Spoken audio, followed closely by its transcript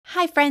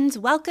Hi friends,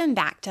 welcome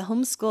back to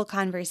Homeschool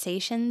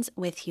Conversations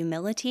with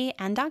Humility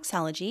and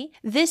Doxology.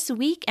 This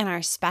week in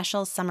our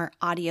special summer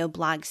audio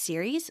blog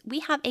series, we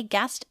have a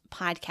guest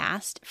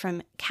podcast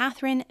from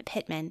Catherine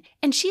Pittman,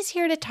 and she's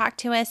here to talk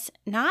to us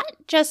not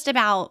just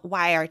about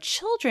why our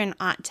children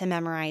ought to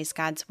memorize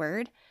God's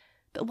Word,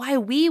 but why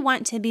we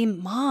want to be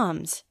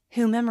moms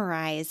who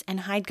memorize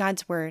and hide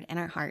God's Word in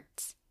our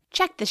hearts.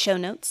 Check the show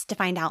notes to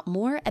find out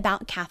more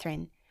about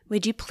Catherine.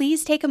 Would you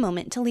please take a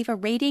moment to leave a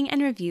rating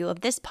and review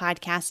of this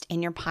podcast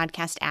in your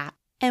podcast app?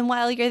 And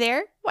while you're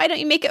there, why don't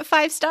you make it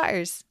 5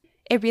 stars?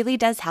 It really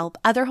does help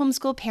other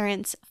homeschool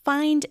parents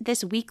find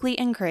this weekly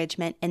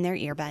encouragement in their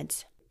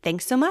earbuds.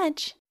 Thanks so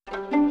much.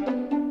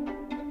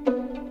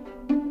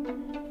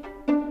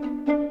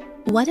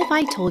 What if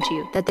I told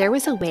you that there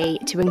was a way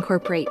to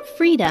incorporate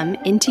freedom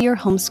into your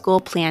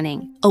homeschool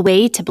planning? A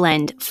way to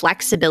blend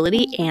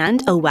flexibility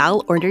and a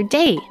well-ordered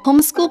day.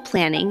 Homeschool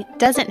planning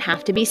doesn't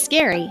have to be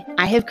scary.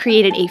 I have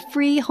created a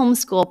free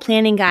homeschool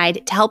planning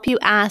guide to help you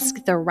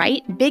ask the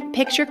right big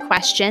picture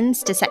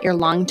questions to set your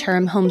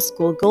long-term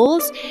homeschool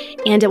goals,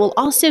 and it will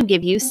also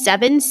give you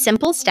 7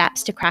 simple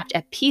steps to craft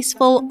a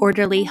peaceful,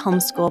 orderly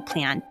homeschool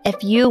plan.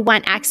 If you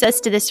want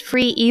access to this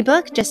free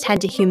ebook, just head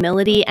to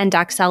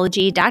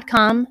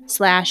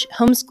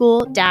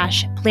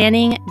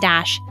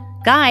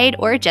humilityandoxology.com/homeschool-planning-guide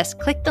or just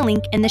click the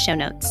link in the show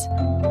notes.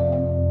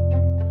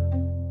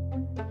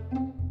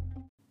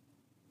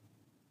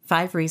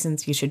 5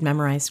 Reasons You Should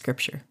Memorize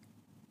Scripture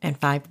and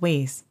 5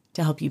 Ways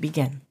to Help You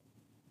Begin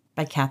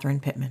by Catherine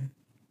Pittman.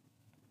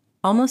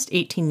 Almost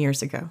 18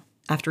 years ago,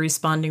 after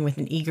responding with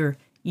an eager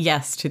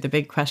yes to the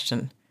big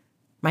question,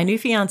 my new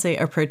fiancé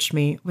approached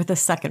me with a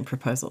second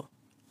proposal.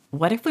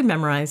 What if we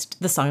memorized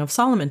the Song of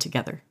Solomon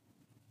together?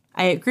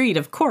 I agreed,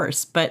 of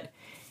course, but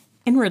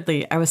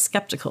inwardly I was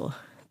skeptical.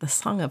 The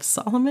Song of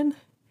Solomon?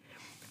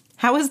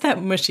 How is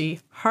that mushy,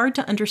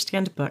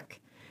 hard-to-understand book,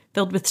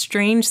 filled with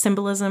strange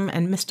symbolism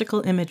and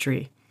mystical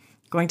imagery,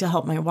 going to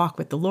help my walk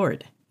with the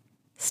Lord?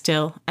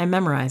 Still, I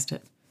memorized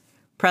it,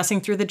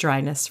 pressing through the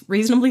dryness,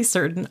 reasonably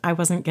certain I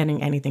wasn't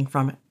getting anything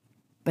from it.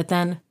 But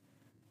then,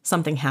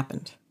 something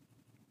happened.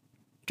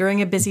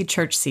 During a busy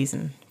church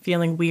season,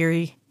 feeling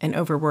weary and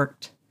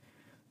overworked,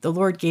 the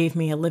Lord gave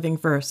me a living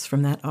verse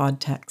from that odd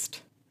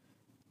text.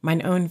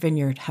 Mine own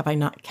vineyard have I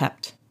not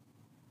kept.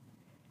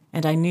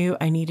 And I knew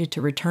I needed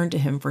to return to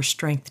him for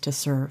strength to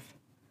serve.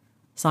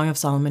 Song of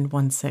Solomon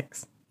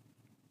 1:6.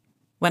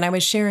 When I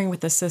was sharing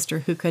with a sister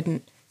who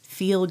couldn't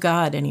feel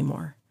God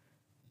anymore,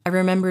 I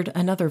remembered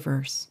another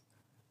verse.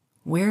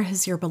 Where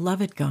has your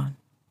beloved gone?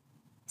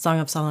 Song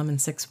of Solomon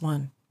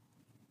 6:1.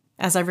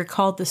 As I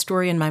recalled the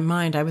story in my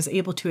mind, I was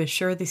able to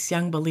assure this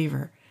young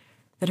believer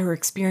that her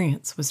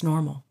experience was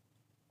normal.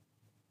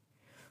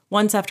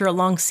 Once, after a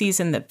long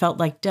season that felt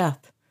like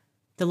death,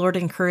 the Lord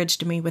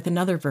encouraged me with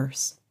another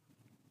verse.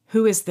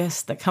 Who is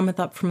this that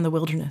cometh up from the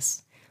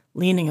wilderness,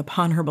 leaning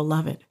upon her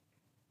beloved?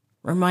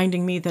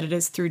 Reminding me that it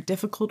is through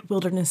difficult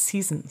wilderness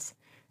seasons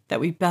that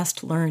we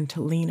best learn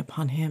to lean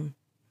upon him.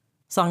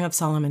 Song of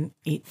Solomon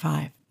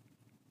 8:5.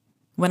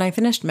 When I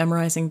finished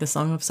memorizing the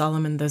Song of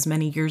Solomon those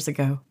many years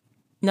ago,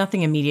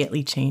 nothing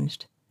immediately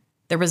changed.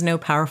 There was no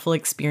powerful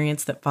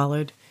experience that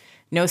followed,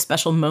 no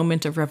special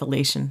moment of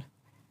revelation.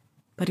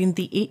 But in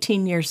the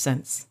 18 years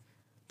since,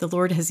 the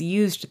Lord has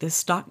used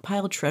this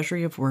stockpiled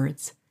treasury of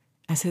words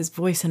as his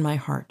voice in my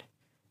heart,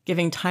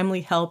 giving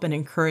timely help and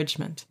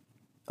encouragement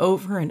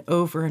over and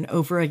over and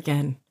over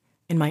again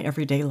in my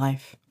everyday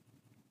life.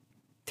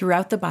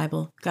 Throughout the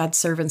Bible, God's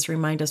servants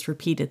remind us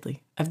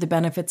repeatedly of the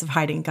benefits of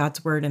hiding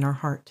God's word in our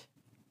heart.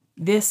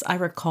 This I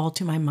recall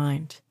to my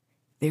mind.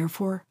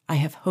 Therefore, I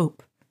have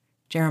hope,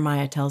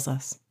 Jeremiah tells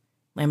us,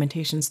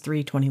 Lamentations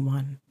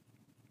 3:21.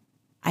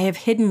 I have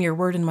hidden your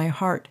word in my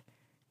heart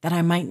that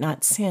I might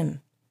not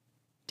sin,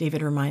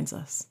 David reminds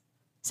us,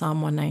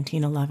 Psalm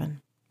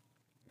 119:11.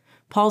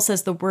 Paul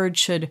says the word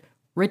should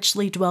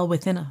richly dwell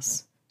within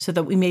us so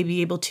that we may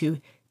be able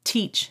to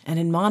teach and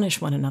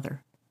admonish one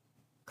another,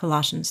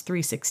 Colossians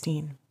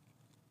 3:16.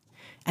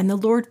 And the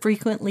Lord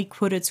frequently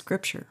quoted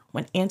scripture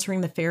when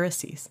answering the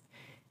Pharisees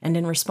and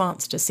in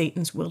response to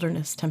Satan's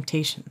wilderness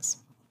temptations.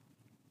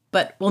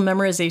 But will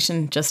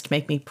memorization just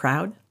make me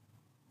proud?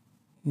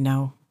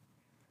 No.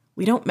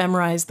 We don't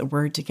memorize the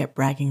word to get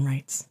bragging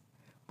rights.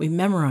 We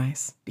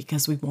memorize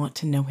because we want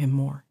to know him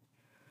more.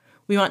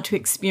 We want to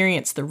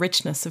experience the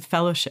richness of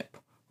fellowship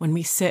when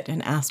we sit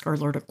and ask our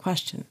Lord a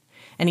question,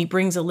 and he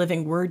brings a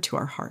living word to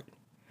our heart.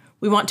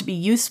 We want to be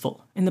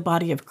useful in the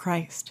body of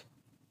Christ.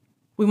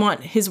 We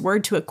want his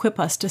word to equip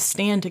us to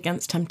stand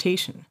against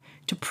temptation,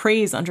 to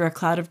praise under a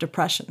cloud of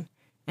depression,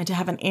 and to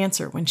have an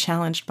answer when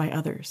challenged by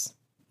others.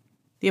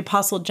 The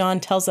Apostle John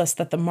tells us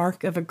that the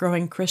mark of a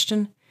growing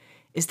Christian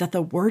is that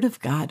the word of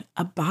God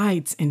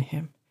abides in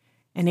him,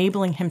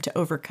 enabling him to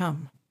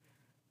overcome.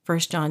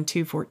 1 John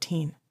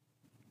 2:14.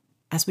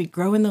 As we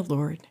grow in the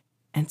Lord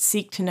and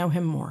seek to know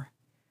him more,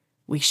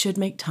 we should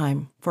make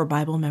time for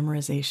Bible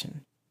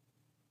memorization.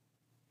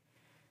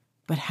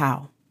 But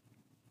how?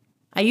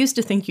 I used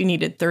to think you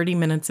needed 30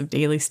 minutes of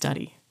daily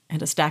study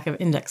and a stack of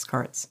index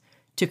cards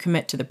to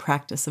commit to the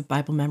practice of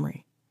Bible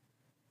memory.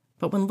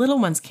 But when little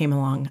ones came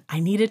along,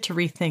 I needed to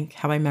rethink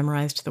how I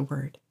memorized the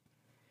Word.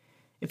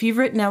 If you've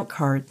written out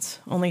cards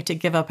only to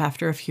give up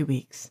after a few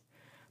weeks,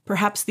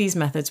 perhaps these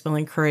methods will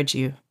encourage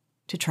you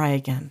to try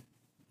again.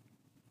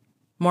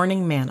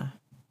 Morning manna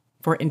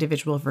for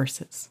individual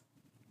verses.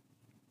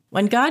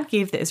 When God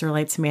gave the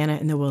Israelites manna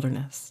in the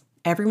wilderness,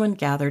 everyone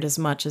gathered as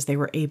much as they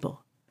were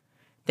able.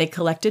 They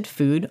collected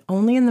food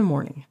only in the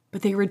morning,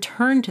 but they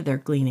returned to their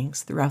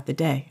gleanings throughout the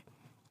day.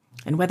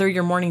 And whether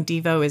your morning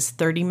devo is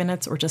 30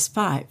 minutes or just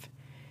 5,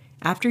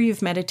 after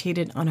you've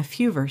meditated on a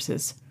few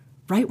verses,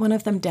 write one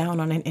of them down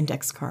on an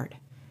index card.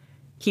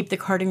 Keep the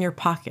card in your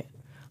pocket,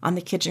 on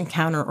the kitchen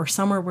counter, or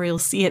somewhere where you'll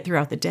see it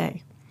throughout the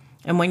day.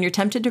 And when you're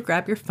tempted to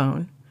grab your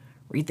phone,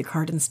 read the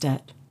card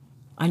instead.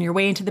 On your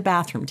way into the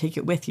bathroom, take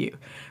it with you.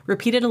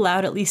 Repeat it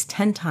aloud at least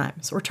 10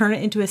 times, or turn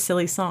it into a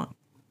silly song.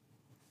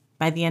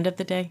 By the end of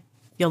the day,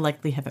 you'll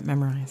likely have it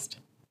memorized.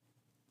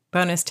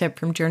 Bonus tip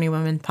from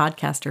Journeywoman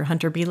podcaster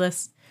Hunter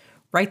Belis: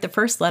 write the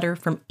first letter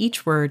from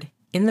each word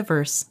in the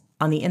verse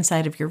on the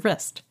inside of your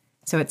wrist,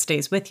 so it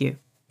stays with you,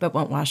 but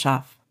won't wash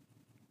off.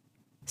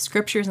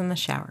 Scriptures in the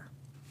shower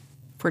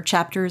for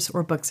chapters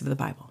or books of the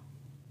Bible.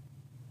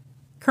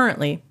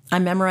 Currently,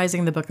 I'm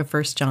memorizing the book of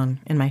 1 John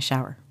in my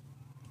shower.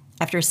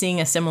 After seeing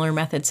a similar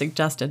method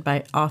suggested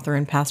by author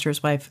and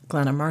pastor's wife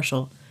Glenna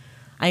Marshall,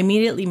 I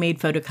immediately made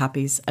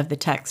photocopies of the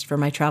text for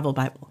my travel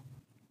Bible.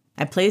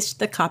 I placed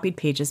the copied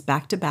pages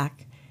back to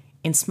back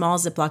in small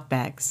Ziploc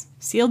bags,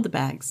 sealed the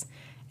bags,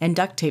 and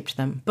duct taped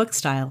them, book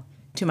style,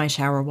 to my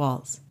shower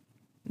walls.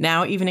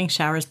 Now evening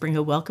showers bring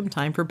a welcome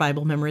time for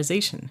Bible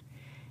memorization,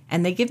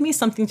 and they give me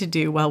something to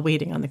do while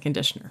waiting on the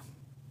conditioner.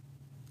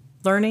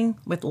 Learning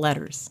with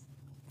letters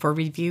for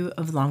review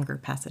of longer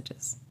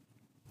passages.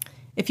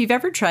 If you've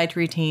ever tried to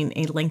retain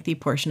a lengthy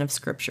portion of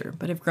Scripture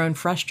but have grown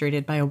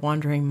frustrated by a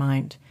wandering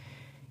mind,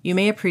 you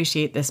may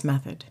appreciate this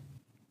method.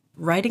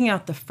 Writing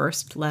out the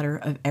first letter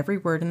of every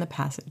word in the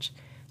passage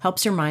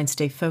helps your mind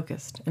stay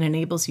focused and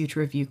enables you to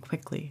review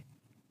quickly.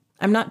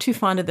 I'm not too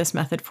fond of this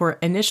method for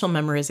initial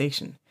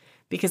memorization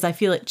because I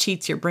feel it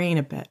cheats your brain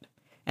a bit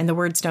and the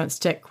words don't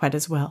stick quite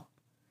as well.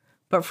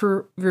 But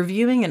for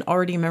reviewing an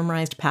already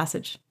memorized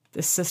passage,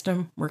 this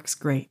system works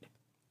great.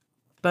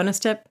 Bonus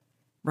tip: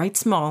 write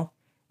small,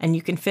 and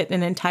you can fit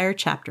an entire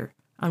chapter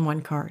on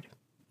one card.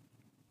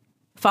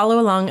 Follow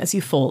along as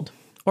you fold,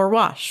 or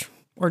wash,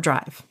 or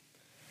drive,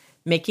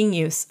 making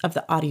use of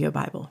the audio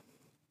Bible.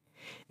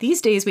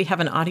 These days we have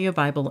an audio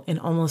Bible in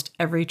almost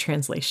every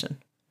translation.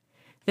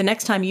 The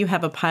next time you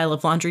have a pile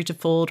of laundry to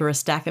fold or a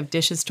stack of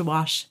dishes to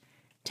wash,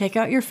 take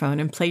out your phone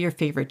and play your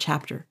favorite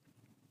chapter.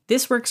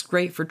 This works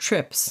great for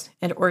trips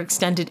or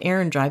extended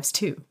errand drives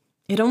too.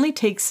 It only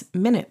takes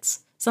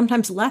minutes,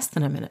 sometimes less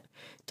than a minute,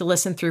 to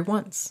listen through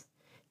once.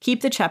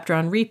 Keep the chapter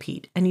on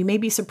repeat, and you may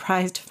be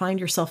surprised to find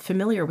yourself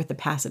familiar with the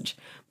passage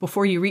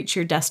before you reach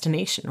your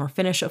destination or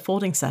finish a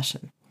folding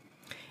session.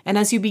 And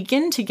as you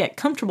begin to get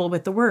comfortable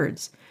with the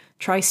words,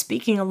 try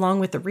speaking along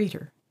with the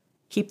reader.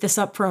 Keep this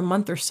up for a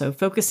month or so,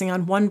 focusing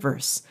on one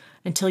verse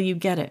until you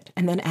get it,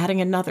 and then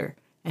adding another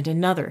and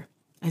another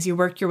as you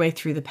work your way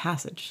through the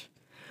passage.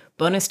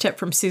 Bonus tip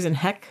from Susan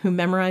Heck, who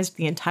memorized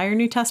the entire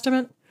New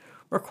Testament: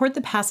 record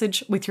the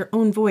passage with your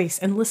own voice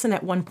and listen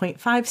at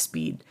 1.5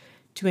 speed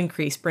to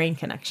increase brain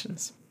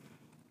connections.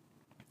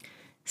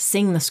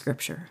 Sing the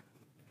Scripture.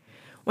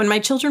 When my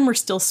children were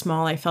still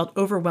small, I felt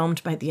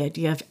overwhelmed by the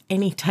idea of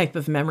any type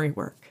of memory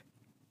work.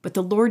 But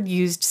the Lord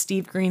used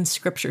Steve Green's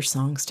Scripture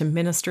songs to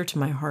minister to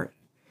my heart.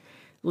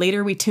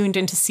 Later, we tuned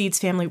into Seeds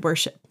Family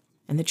Worship,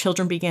 and the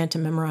children began to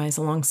memorize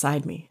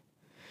alongside me.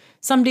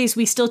 Some days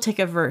we still take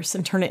a verse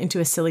and turn it into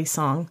a silly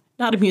song,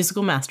 not a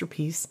musical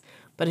masterpiece,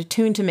 but a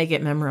tune to make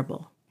it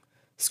memorable.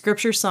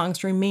 Scripture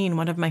songs remain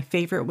one of my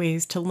favorite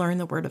ways to learn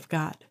the Word of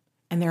God,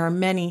 and there are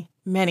many,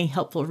 many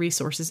helpful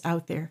resources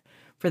out there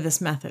for this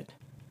method.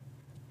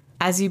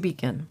 As you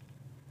begin,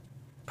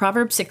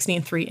 Proverbs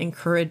 16:3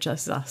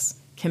 encourages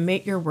us: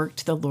 commit your work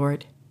to the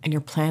Lord, and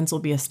your plans will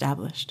be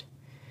established.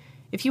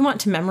 If you want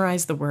to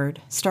memorize the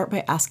Word, start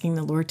by asking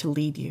the Lord to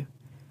lead you.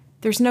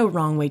 There's no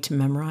wrong way to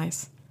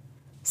memorize.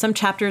 Some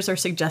chapters are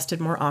suggested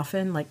more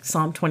often, like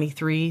Psalm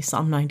 23,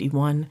 Psalm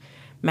 91,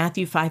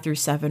 Matthew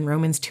 5-7,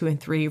 Romans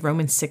 2-3,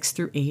 Romans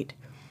 6-8.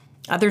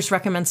 Others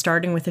recommend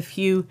starting with a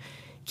few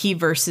key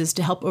verses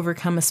to help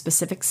overcome a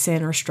specific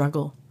sin or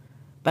struggle.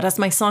 But as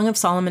my Song of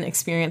Solomon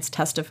experience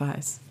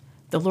testifies,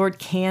 the Lord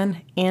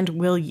can and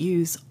will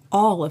use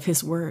all of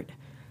His Word.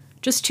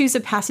 Just choose a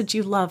passage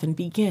you love and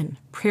begin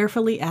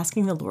prayerfully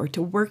asking the Lord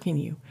to work in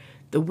you,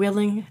 the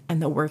willing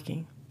and the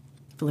working.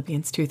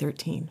 Philippians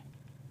 2:13.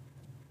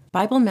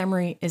 Bible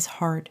memory is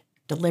hard,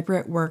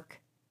 deliberate work.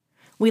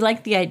 We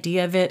like the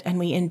idea of it and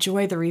we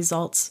enjoy the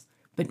results,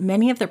 but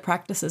many of the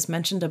practices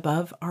mentioned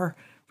above are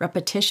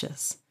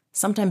repetitious,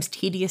 sometimes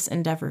tedious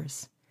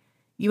endeavors.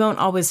 You won't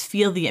always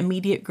feel the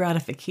immediate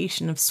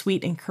gratification of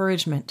sweet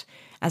encouragement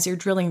as you're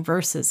drilling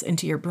verses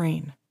into your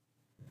brain.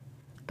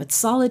 But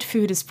solid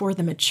food is for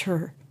the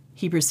mature,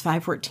 Hebrews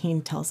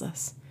 5:14 tells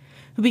us,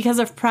 who because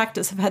of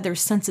practice have had their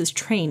senses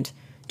trained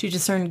to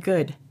discern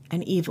good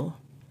and evil.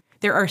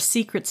 There are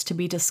secrets to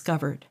be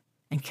discovered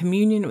and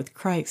communion with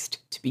Christ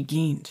to be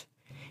gained.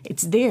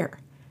 It's there,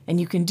 and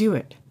you can do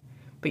it,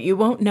 but you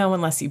won't know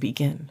unless you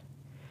begin.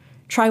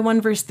 Try one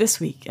verse this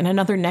week and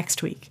another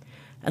next week,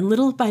 and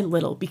little by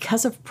little,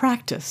 because of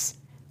practice,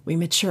 we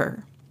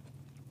mature.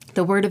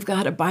 The Word of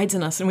God abides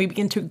in us, and we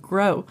begin to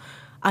grow,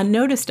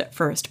 unnoticed at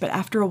first, but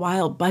after a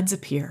while, buds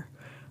appear.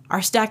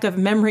 Our stack of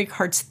memory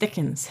cards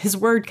thickens. His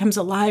Word comes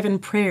alive in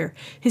prayer.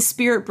 His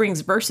Spirit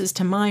brings verses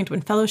to mind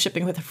when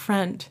fellowshipping with a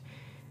friend.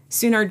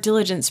 Soon our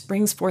diligence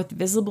brings forth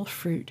visible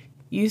fruit,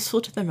 useful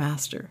to the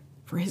Master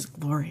for His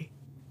glory.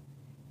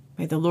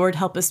 May the Lord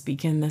help us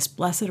begin this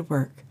blessed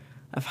work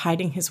of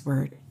hiding His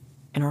Word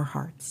in our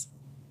hearts.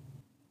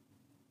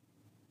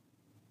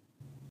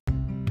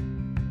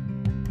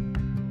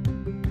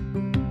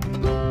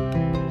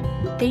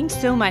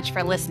 Thanks so much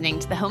for listening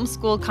to the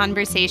Homeschool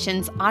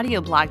Conversations audio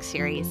blog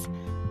series.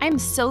 I'm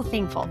so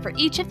thankful for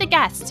each of the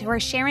guests who are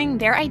sharing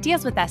their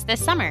ideas with us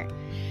this summer.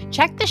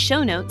 Check the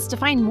show notes to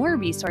find more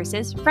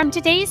resources from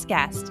today's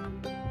guest.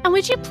 And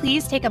would you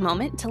please take a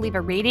moment to leave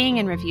a rating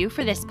and review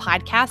for this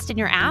podcast in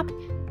your app?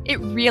 It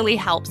really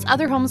helps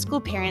other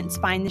homeschool parents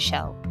find the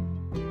show.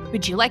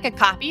 Would you like a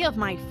copy of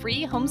my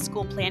free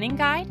homeschool planning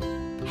guide?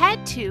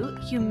 Head to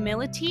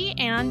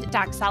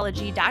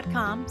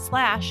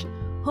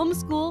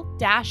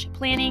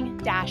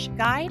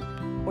humilityanddocility.com/homeschool-planning-guide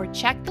or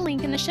check the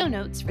link in the show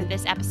notes for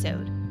this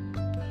episode.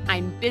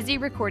 I'm busy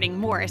recording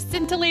more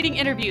scintillating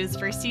interviews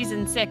for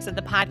season 6 of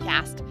the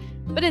podcast,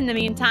 but in the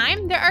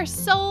meantime, there are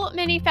so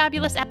many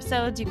fabulous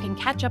episodes you can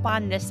catch up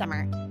on this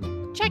summer.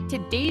 Check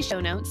today's show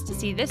notes to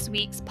see this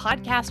week's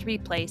podcast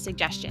replay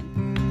suggestion.